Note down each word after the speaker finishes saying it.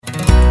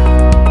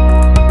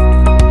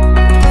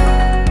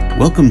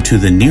Welcome to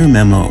the Near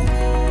Memo,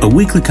 a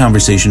weekly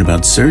conversation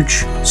about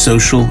search,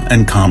 social,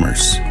 and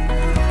commerce.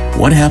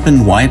 What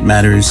happened, why it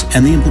matters,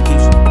 and the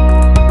implications.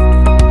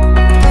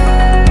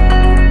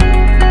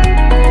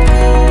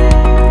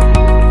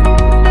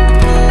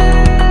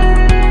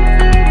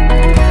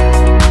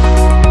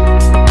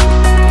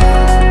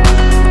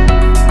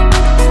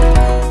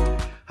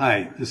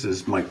 Hi, this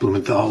is Mike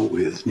Blumenthal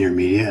with Near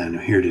Media, and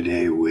I'm here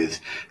today with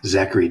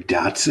Zachary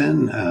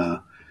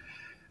Dotson,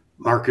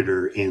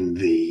 marketer in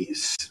the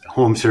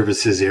home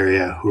services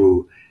area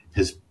who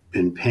has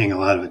been paying a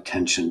lot of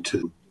attention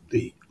to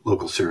the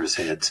local service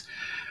ads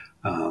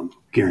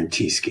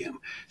guarantee scam.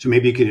 So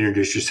maybe you could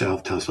introduce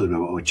yourself, tell us a little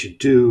bit about what you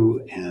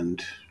do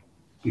and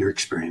your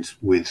experience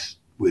with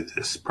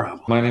this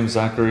problem. My name is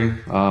Zachary.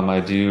 I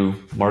do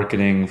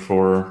marketing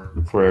for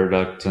Air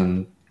Duct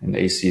and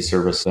AC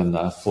service in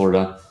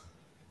Florida.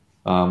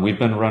 We've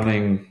been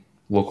running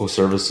local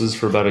services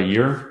for about a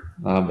year.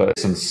 But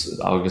since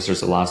August or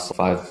so, the last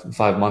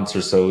five months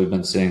or so, we've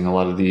been seeing a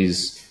lot of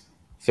these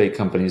fake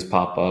companies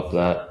pop up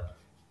that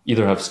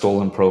either have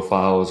stolen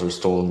profiles or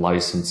stolen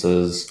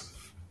licenses,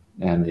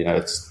 and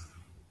it's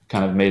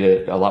kind of made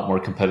it a lot more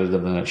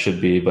competitive than it should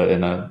be, but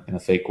in a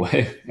fake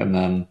way, and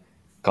then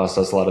cost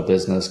us a lot of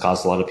business,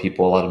 cost a lot of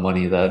people a lot of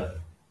money that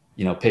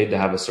paid to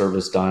have a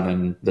service done,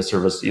 and the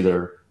service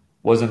either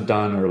wasn't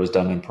done or it was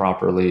done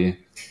improperly.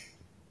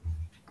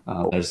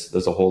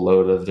 There's a whole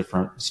load of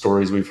different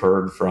stories we've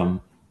heard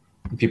from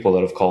people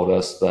that have called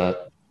us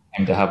that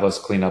aim to have us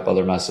clean up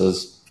other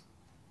messes.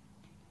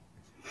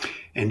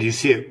 And do you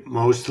see it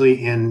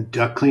mostly in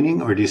duct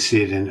cleaning, or do you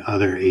see it in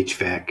other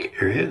HVAC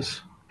areas?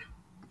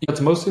 Yeah,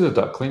 it's mostly the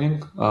duct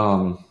cleaning.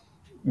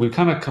 We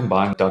kind of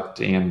combine duct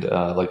and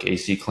like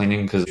AC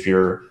cleaning, because if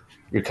you're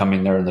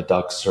coming there and the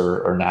ducts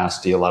are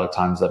nasty, a lot of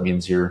times that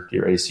means your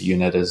AC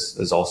unit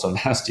is also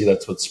nasty.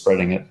 That's what's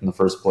spreading it in the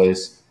first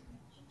place.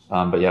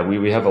 But yeah,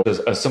 we have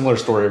a similar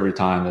story every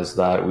time, is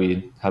that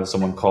we have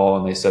someone call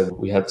and they said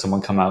we had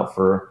someone come out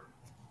for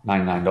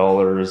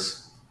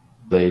 $99.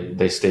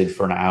 They stayed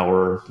for an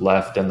hour,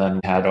 left, and then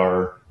we had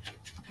our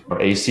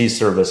AC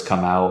service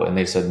come out and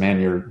they said, "Man,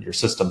 your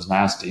system's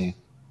nasty."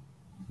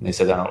 And they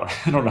said, I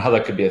don't know how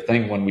that could be a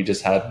thing when we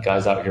just had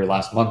guys out here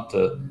last month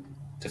to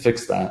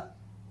fix that.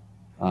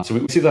 So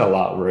we see that a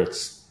lot, where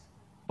it's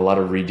a lot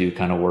of redo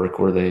kind of work,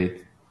 where they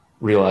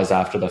realize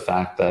after the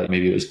fact that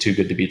maybe it was too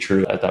good to be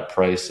true at that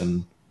price,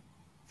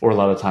 or a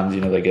lot of times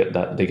they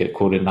get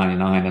quoted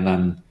 $99, and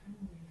then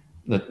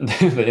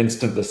the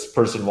instant this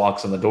person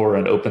walks in the door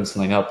and opens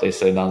something up, they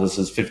say, "No, this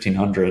is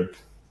 $1,500."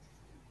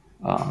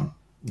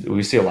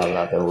 We see a lot of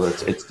that though, where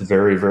it's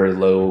very, very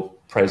low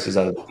prices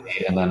out of the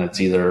gate, and then it's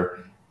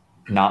either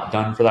not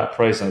done for that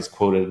price and it's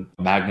quoted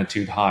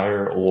magnitude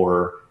higher,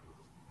 or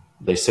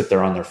they sit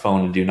there on their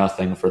phone and do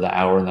nothing for the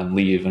hour and then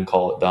leave and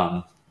call it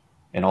done.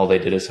 And all they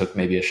did is hook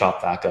maybe a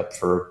shop vac up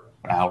for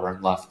an hour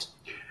and left.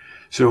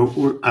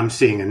 So I'm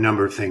seeing a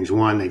number of things.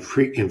 One,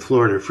 in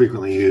Florida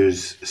frequently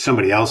use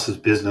somebody else's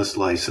business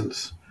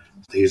license.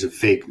 They use a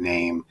fake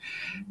name.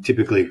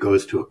 Typically it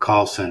goes to a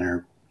call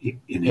center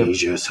in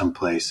Asia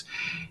someplace.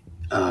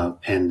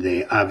 And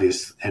they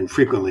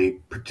frequently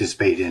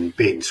participate in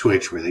bait and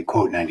switch, where they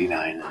quote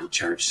 99 and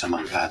charge some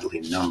ungodly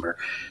number.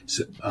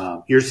 So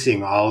you're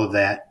seeing all of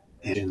that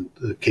in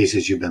the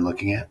cases you've been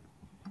looking at?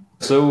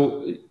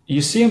 So you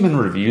see them in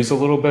reviews a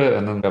little bit,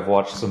 and then I've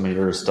watched some of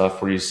your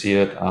stuff where you see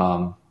it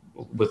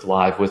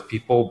with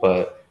people,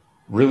 but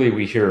really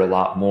we hear a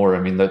lot more. I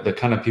mean, the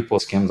kind of people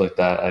scams like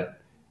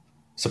that,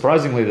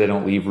 surprisingly, they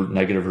don't leave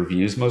negative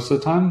reviews most of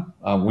the time.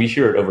 We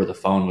hear it over the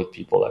phone with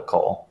people that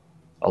call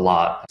a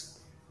lot.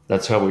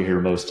 That's how we hear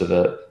most of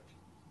it.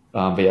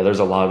 But yeah, there's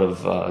a lot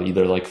of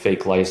either like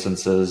fake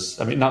licenses.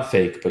 I mean, not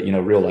fake, but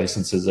real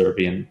licenses that are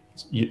being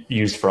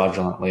used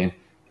fraudulently.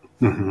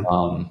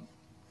 Mm-hmm.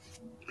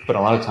 But a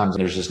lot of times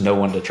there's just no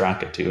one to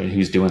track it to. And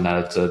who's doing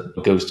that? It's a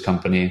ghost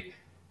company.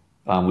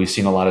 We've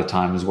seen a lot of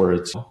times where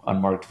it's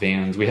unmarked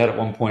vans. We had at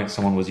one point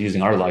someone was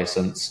using our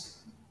license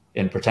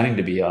and pretending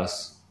to be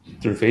us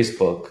through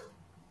Facebook,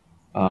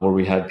 where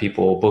we had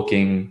people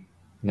booking,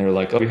 and they were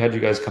like, "Oh, we had you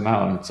guys come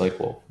out." And it's like,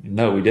 well,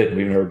 no, we didn't.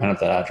 We've never been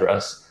at that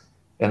address.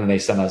 And then they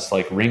sent us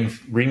like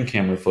ring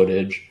camera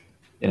footage,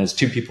 and it's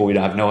two people. We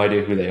have no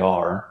idea who they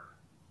are.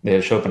 They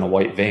show up in a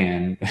white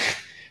van.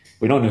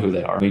 We don't know who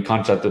they are. We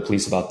contacted the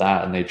police about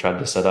that, and they tried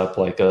to set up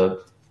like a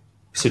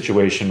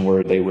situation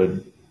where they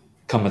would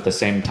come at the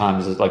same time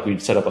as, like,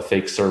 we'd set up a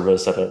fake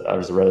service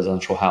as a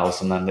residential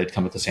house, and then they'd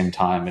come at the same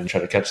time and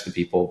try to catch the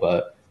people.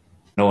 But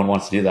no one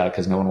wants to do that,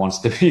 because no one wants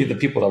to be the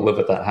people that live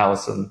at that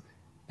house and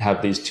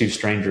have these two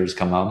strangers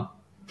come up,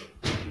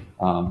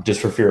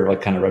 just for fear of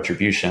like kind of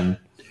retribution.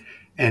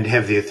 And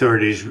have the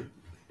authorities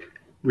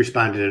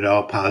responded at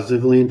all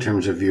positively in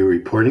terms of you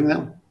reporting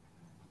them?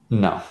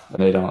 No,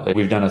 they don't.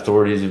 We've done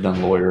authorities, we've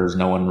done lawyers.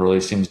 No one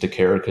really seems to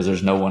care, because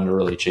there's no one to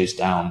really chase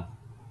down.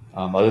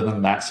 Other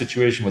than that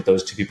situation with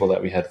those two people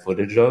that we had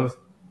footage of,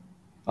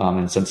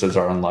 and since those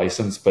are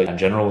unlicensed, but in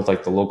general with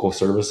like the local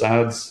service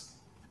ads,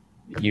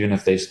 even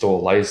if they stole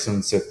a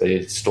license, if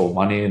they stole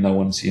money, no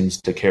one seems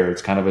to care.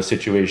 It's kind of a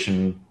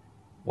situation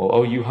well,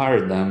 oh, you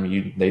hired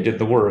them, they did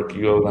the work,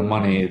 you owe them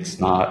money. It's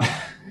not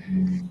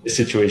a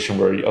situation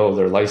where, oh,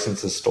 their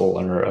license is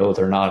stolen, or, oh,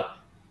 they're not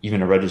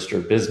even a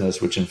registered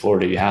business, which in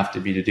Florida you have to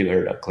be to do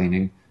air duct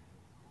cleaning.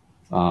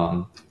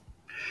 So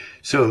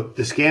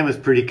the scam is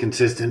pretty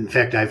consistent. In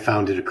fact, I've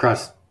found it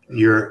across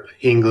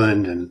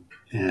England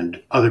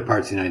and other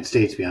parts of the United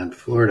States beyond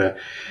Florida.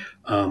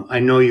 I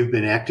know you've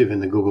been active in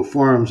the Google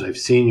forums. I've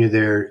seen you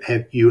there.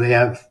 Have you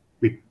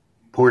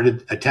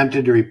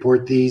attempted to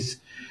report these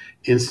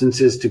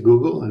instances to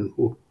Google? And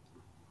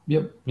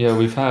Yep. Yeah,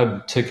 we've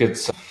had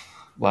tickets.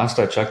 Last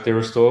I checked, they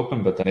were still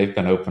open, but they've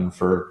been open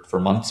for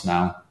months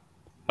now.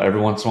 Every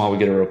once in a while we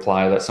get a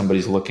reply that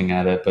somebody's looking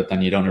at it, but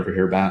then you don't ever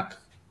hear back.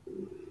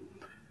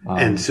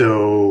 And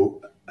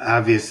so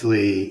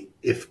obviously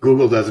if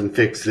Google doesn't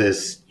fix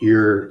this,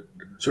 you're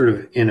sort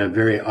of in a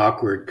very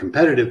awkward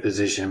competitive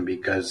position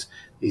because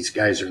these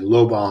guys are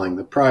lowballing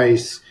the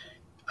price.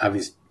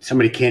 Obviously,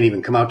 somebody can't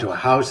even come out to a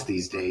house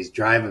these days,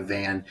 drive a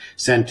van,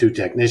 send 2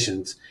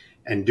 technicians,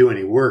 and do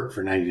any work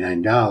for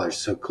 $99.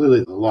 So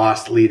clearly the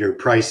lost leader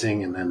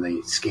pricing and then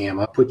the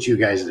scam up puts you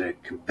guys at a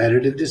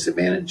competitive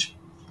disadvantage.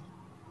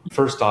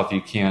 First off,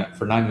 you can't,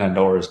 for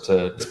 $99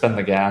 to spend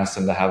the gas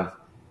and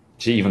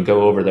to even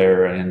go over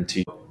there and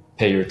to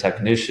pay your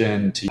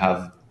technician,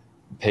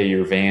 pay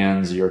your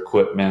vans, your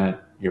equipment,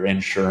 your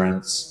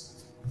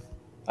insurance.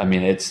 I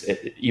mean,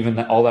 even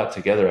all that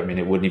together, I mean,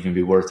 it wouldn't even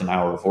be worth an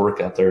hour of work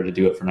out there to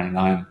do it for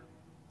 $99.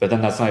 But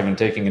then that's not even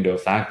taking into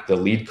effect the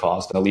lead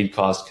cost. The lead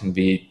cost can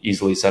be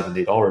easily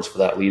 $70 for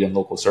that lead in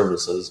local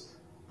services.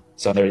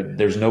 So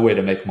there's no way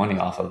to make money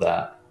off of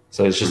that.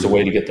 So it's just a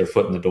way to get their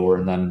foot in the door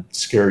and then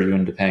scare you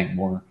into paying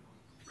more.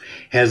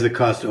 Has the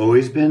cost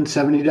always been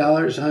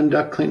 $70 on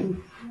duct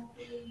cleaning?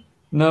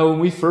 No, when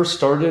we first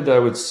started, I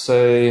would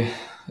say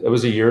it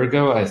was a year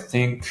ago. I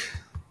think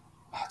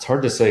it's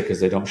hard to say because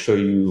they don't show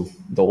you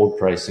the old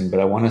pricing, but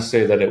I want to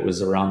say that it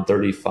was around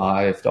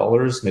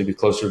 $35, maybe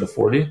closer to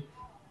 $40.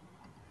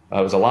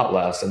 It was a lot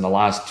less. In the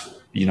last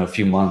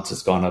few months,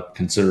 it's gone up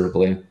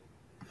considerably.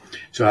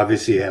 So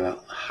obviously you have a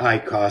high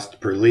cost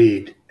per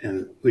lead,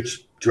 and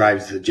which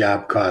drives the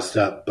job cost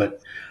up, but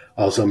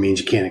also means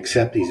you can't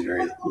accept these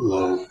very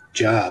low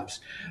jobs.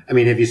 I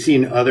mean, have you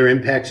seen other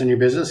impacts on your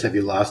business? Have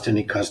you lost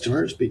any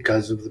customers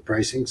because of the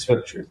pricing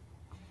structure?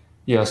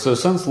 Yeah. So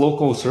since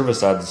local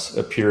service ads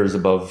appears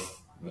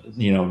above,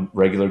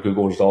 regular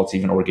Google results,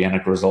 even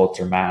organic results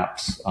or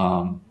maps,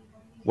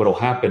 what'll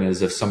happen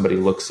is if somebody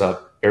looks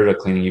up air duct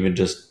cleaning, even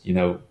just,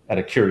 out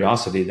of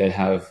curiosity, they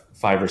have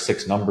 5 or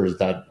 6 numbers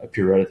that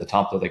appear right at the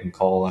top that they can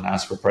call and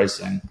ask for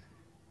pricing.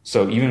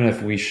 So even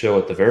if we show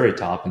at the very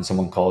top and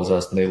someone calls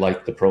us and they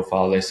like the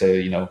profile, they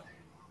say,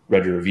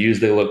 read your reviews,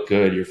 they look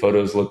good, your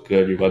photos look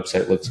good, your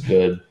website looks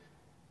good.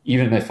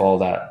 Even if all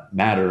that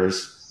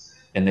matters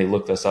and they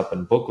looked us up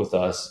and book with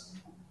us,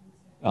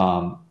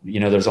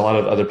 there's a lot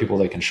of other people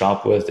they can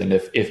shop with. And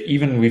if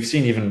we've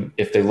seen, even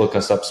if they look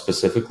us up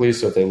specifically,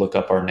 so if they look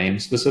up our name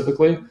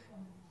specifically,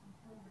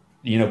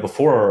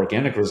 before our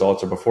organic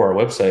results or before our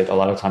website, a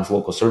lot of times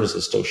local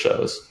services still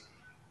shows.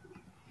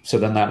 So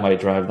then that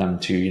might drive them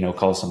to,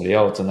 call somebody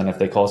else. And then if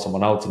they call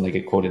someone else and they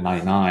get quoted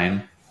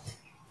 $99,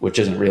 which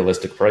isn't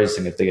realistic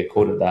pricing, if they get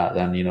quoted that,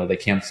 then, they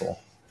cancel.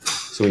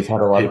 So we've had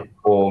a lot of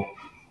people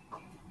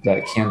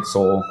that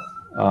cancel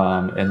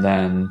and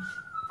then,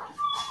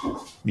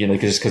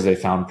 just because they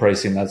found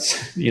pricing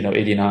that's,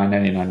 $89,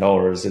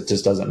 $99, it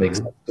just doesn't make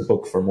sense to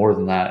book for more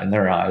than that in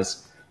their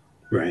eyes.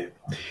 Right.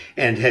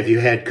 And have you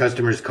had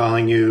customers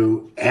calling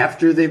you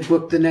after they've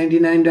booked the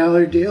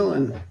 $99 deal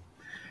and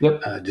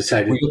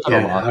decided? We get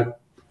that a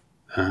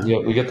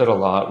lot. We get that a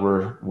lot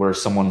where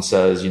someone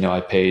says, I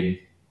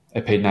paid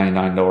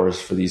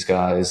 $99 for these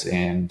guys,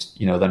 and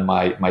then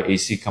my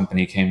AC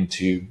company came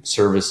to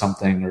service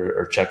something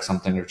or check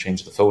something or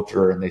change the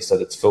filter, and they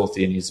said it's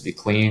filthy and needs to be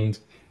cleaned.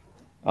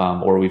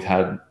 Or we've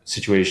had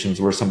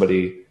situations where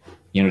somebody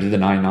did the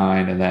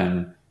 $99 and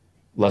then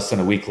less than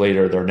a week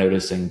later they're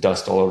noticing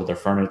dust all over their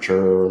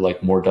furniture or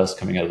like more dust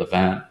coming out of the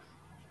vent.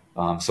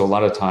 So a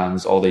lot of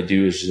times all they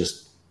do is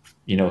just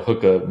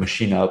hook a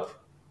machine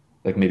up,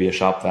 like maybe a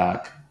shop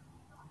vac,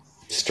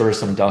 stir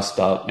some dust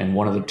up in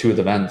one of the 2 of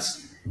the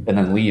vents, and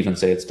then leave and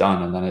say it's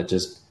done. And then it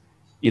just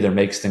either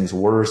makes things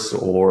worse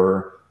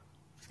or,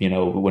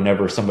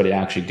 whenever somebody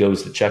actually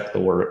goes to check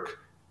the work,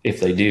 if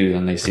they do,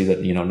 then they see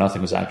that,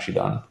 nothing was actually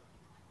done.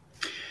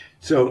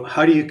 So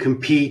how do you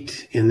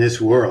compete in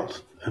this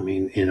world? I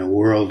mean, in a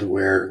world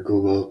where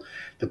Google,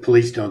 the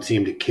police don't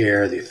seem to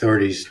care, the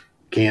authorities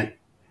can't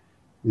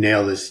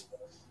nail this.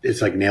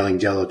 It's like nailing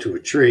Jello to a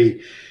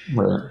tree,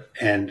 right.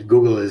 And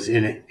Google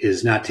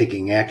is not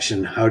taking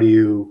action. How do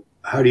you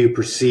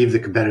perceive the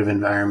competitive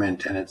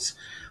environment and its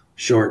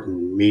short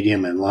and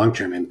medium and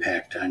long-term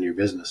impact on your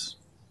business?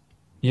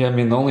 Yeah, I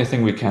mean, the only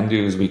thing we can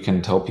do is we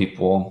can tell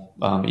people,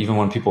 even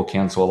when people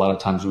cancel, a lot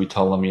of times we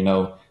tell them,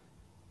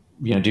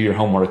 do your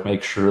homework,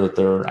 make sure that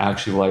they're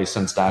actually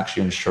licensed,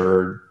 actually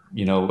insured,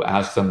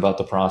 ask them about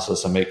the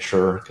process and make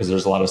sure, because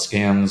there's a lot of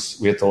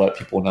scams. We have to let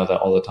people know that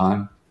all the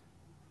time.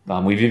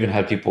 We've even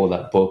had people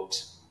that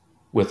booked,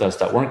 with us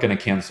that weren't going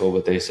to cancel,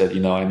 but they said,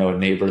 I know a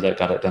neighbor that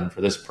got it done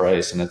for this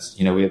price, and it's,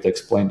 we have to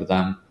explain to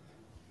them.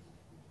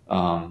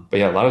 But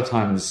yeah, a lot of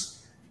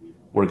times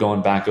we're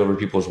going back over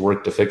people's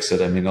work to fix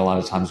it. I mean, a lot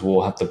of times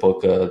we'll have to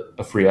book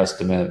a free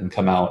estimate and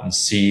come out and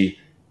see,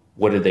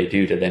 what did they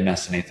do? Did they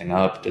mess anything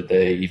up? Did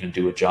they even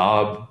do a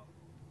job?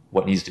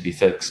 What needs to be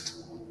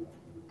fixed?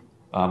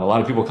 A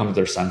lot of people come to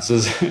their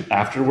senses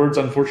afterwards,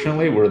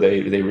 unfortunately, where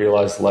they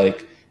realize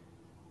like,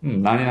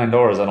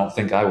 $99, I don't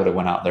think I would have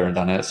went out there and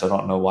done it, so I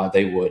don't know why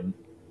they would.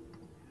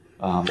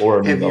 Have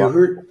you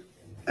heard?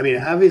 I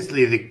mean,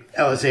 obviously the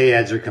LSA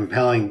ads are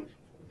compelling,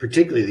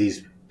 particularly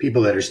these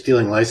people that are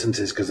stealing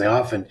licenses, because they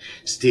often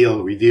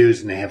steal reviews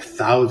and they have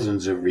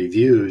thousands of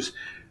reviews,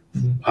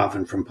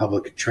 often from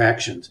public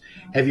attractions.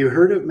 Have you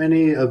heard of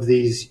many of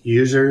these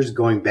users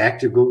going back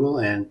to Google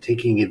and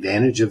taking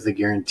advantage of the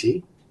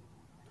guarantee?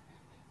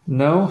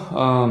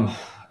 No.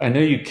 I know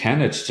you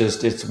can. It's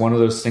just, it's one of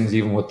those things,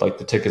 even with like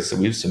the tickets that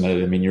we've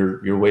submitted. I mean,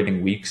 you're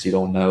waiting weeks. You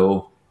don't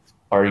know,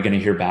 are you going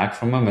to hear back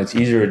from them? It's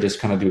easier to just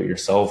kind of do it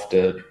yourself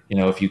to,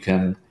 if you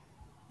can,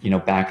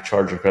 back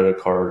charge a credit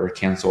card or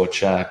cancel a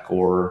check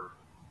or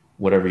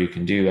whatever you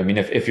can do. I mean,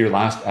 if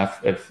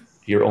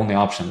your only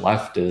option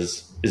left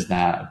is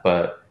that,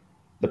 but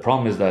the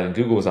problem is that in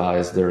Google's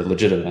eyes, they're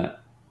legitimate.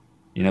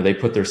 They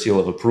put their seal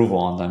of approval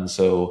on them.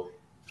 So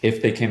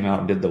if they came out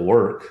and did the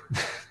work,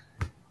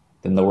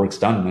 then the work's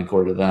done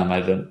according to them.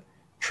 I didn't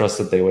trust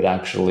that they would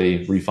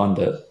actually refund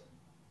it.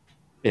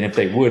 And if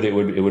they would, it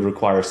would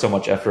require so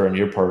much effort on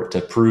your part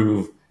to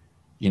prove,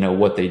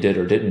 what they did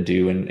or didn't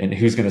do. And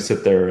who's going to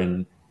sit there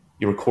and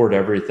you record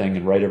everything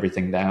and write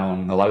everything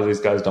down. A lot of these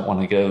guys don't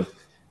want to give,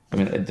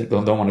 they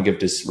don't want to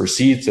give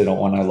receipts. They don't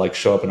want to like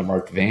show up in a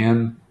marked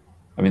van.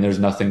 I mean, there's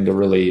nothing to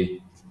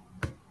really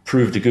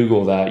prove to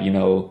Google that,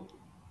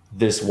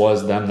 this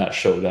was them that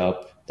showed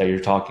up that you're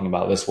talking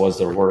about. This was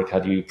their work. How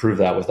do you prove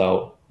that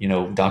without,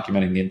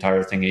 documenting the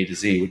entire thing A to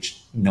Z, which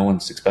no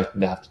one's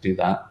expecting to have to do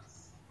that.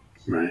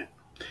 Right.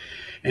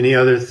 Any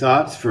other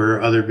thoughts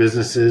for other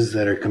businesses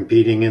that are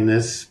competing in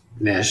this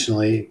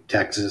nationally,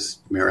 Texas,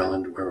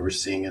 Maryland, where we're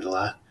seeing it a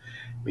lot?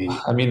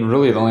 I mean,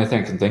 really the only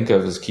thing I can think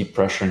of is keep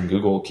pressuring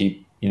Google,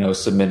 keep,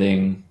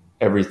 submitting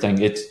everything.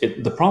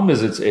 The problem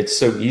is it's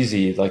so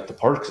easy, like the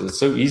parks, it's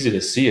so easy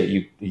to see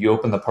it. You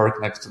open the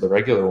park next to the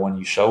regular one,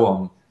 you show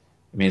them.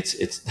 I mean,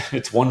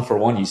 it's one for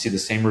one. You see the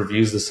same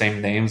reviews, the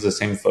same names, the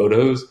same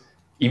photos.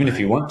 Even if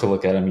you want to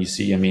look at them, you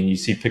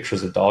see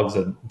pictures of dogs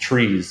and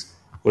trees.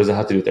 What does it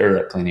have to do with air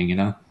duct cleaning?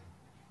 Right.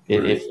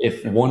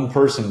 If one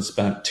person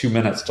spent 2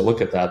 minutes to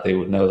look at that, they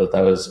would know that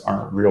those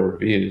aren't real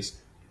reviews.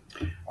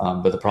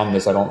 But the problem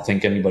is, I don't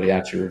think anybody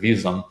actually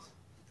reviews them.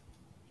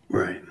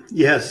 Right.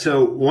 Yeah.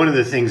 So one of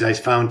the things I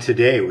found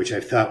today, which I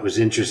thought was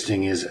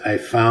interesting, is I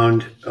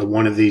found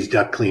one of these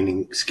duct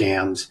cleaning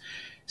scams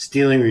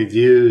stealing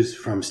reviews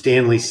from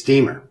Stanley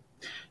Steamer.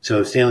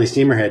 So Stanley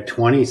Steamer had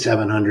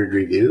 2,700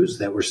 reviews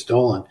that were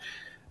stolen.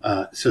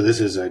 So this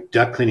is a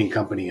duct cleaning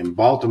company in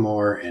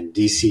Baltimore and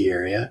DC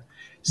area,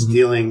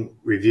 stealing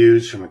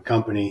reviews from a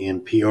company in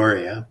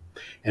Peoria.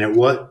 And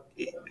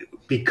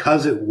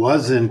because it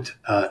wasn't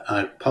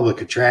a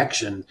public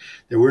attraction,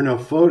 there were no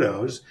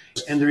photos,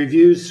 and the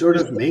reviews sort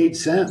of made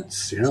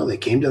sense. They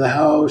came to the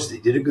house, they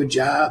did a good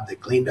job, they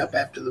cleaned up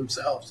after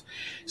themselves.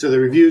 So the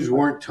reviews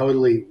weren't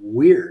totally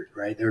weird,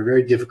 right? They were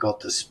very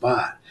difficult to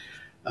spot.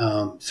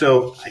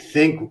 So I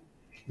think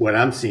what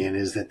I'm seeing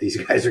is that these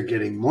guys are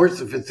getting more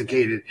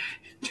sophisticated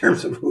in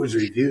terms of whose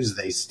reviews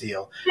they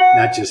steal,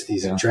 not just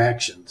these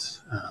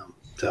attractions.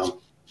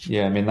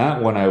 Yeah, I mean,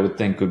 that one I would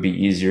think would be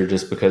easier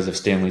just because if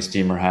Stanley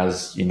Steamer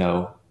has,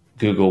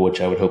 Google,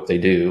 which I would hope they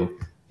do,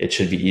 it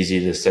should be easy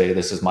to say,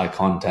 this is my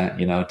content,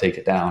 take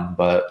it down.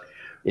 But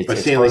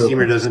Stanley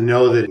Steamer doesn't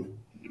know that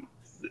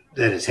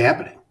it's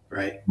happening,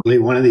 right?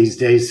 One of these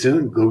days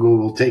soon, Google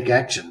will take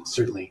action.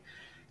 Certainly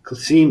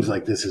seems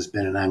like this has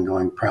been an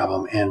ongoing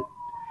problem. And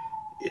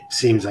it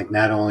seems like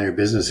not only are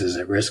businesses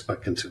at risk,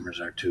 but consumers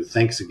are too.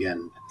 Thanks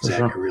again, Zach.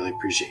 Sure. I really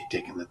appreciate you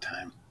taking the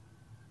time.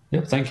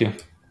 Yeah, thank you.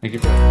 Thank you.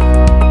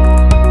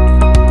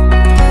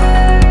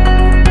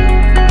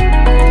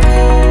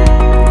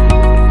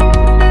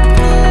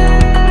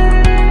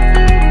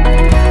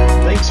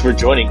 Thanks for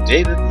joining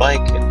David,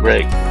 Mike, and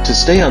Greg. To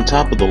stay on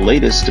top of the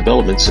latest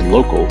developments in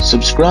local,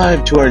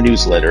 subscribe to our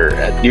newsletter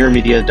at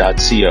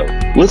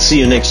nearmedia.co. We'll see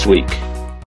you next week.